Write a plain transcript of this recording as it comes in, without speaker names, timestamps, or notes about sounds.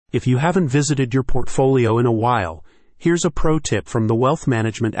If you haven't visited your portfolio in a while, here's a pro tip from the wealth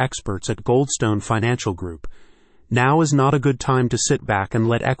management experts at Goldstone Financial Group. Now is not a good time to sit back and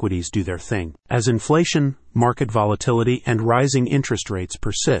let equities do their thing. As inflation, market volatility, and rising interest rates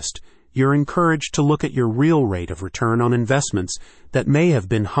persist, you're encouraged to look at your real rate of return on investments that may have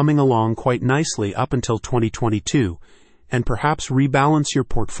been humming along quite nicely up until 2022, and perhaps rebalance your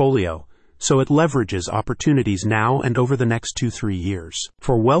portfolio so it leverages opportunities now and over the next 2-3 years.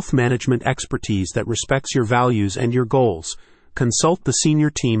 For wealth management expertise that respects your values and your goals, consult the senior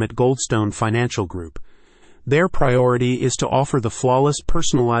team at Goldstone Financial Group. Their priority is to offer the flawless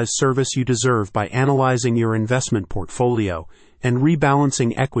personalized service you deserve by analyzing your investment portfolio and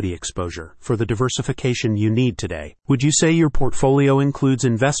rebalancing equity exposure for the diversification you need today. Would you say your portfolio includes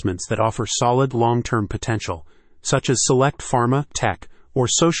investments that offer solid long-term potential, such as select pharma, tech, or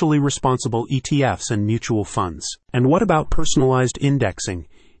socially responsible ETFs and mutual funds? And what about personalized indexing?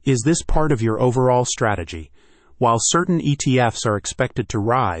 Is this part of your overall strategy? While certain ETFs are expected to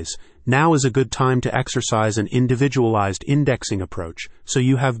rise, now is a good time to exercise an individualized indexing approach so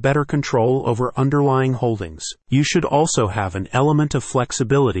you have better control over underlying holdings. You should also have an element of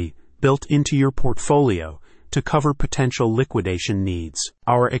flexibility built into your portfolio to cover potential liquidation needs.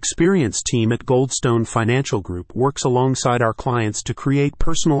 Our experienced team at Goldstone Financial Group works alongside our clients to create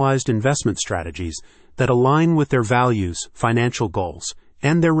personalized investment strategies that align with their values, financial goals,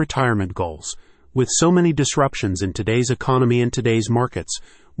 and their retirement goals. With so many disruptions in today's economy and today's markets,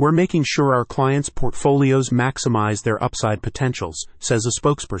 we're making sure our clients' portfolios maximize their upside potentials, says a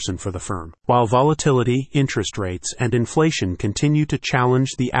spokesperson for the firm. While volatility, interest rates, and inflation continue to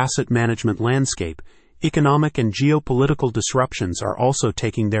challenge the asset management landscape, economic and geopolitical disruptions are also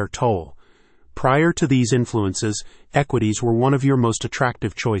taking their toll. Prior to these influences, equities were one of your most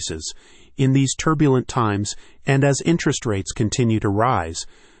attractive choices. In these turbulent times, and as interest rates continue to rise,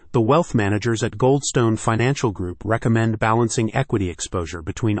 the wealth managers at Goldstone Financial Group recommend balancing equity exposure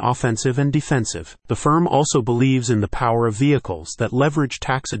between offensive and defensive. The firm also believes in the power of vehicles that leverage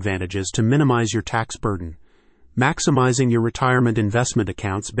tax advantages to minimize your tax burden. Maximizing your retirement investment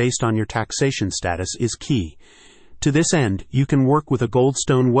accounts based on your taxation status is key. To this end, you can work with a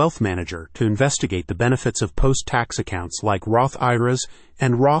Goldstone wealth manager to investigate the benefits of post-tax accounts like Roth IRAs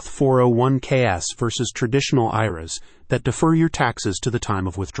and Roth 401ks versus traditional IRAs that defer your taxes to the time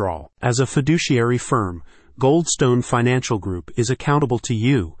of withdrawal. As a fiduciary firm, Goldstone Financial Group is accountable to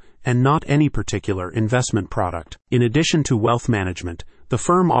you and not any particular investment product. In addition to wealth management, the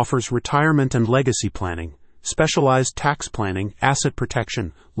firm offers retirement and legacy planning, specialized tax planning, asset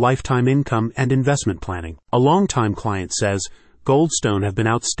protection, lifetime income, and investment planning. A longtime client says, Goldstone have been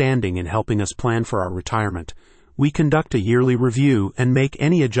outstanding in helping us plan for our retirement. We conduct a yearly review and make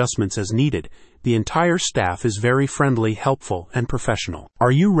any adjustments as needed. The entire staff is very friendly, helpful, and professional.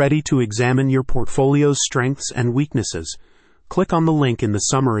 Are you ready to examine your portfolio's strengths and weaknesses? Click on the link in the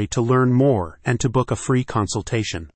summary to learn more and to book a free consultation.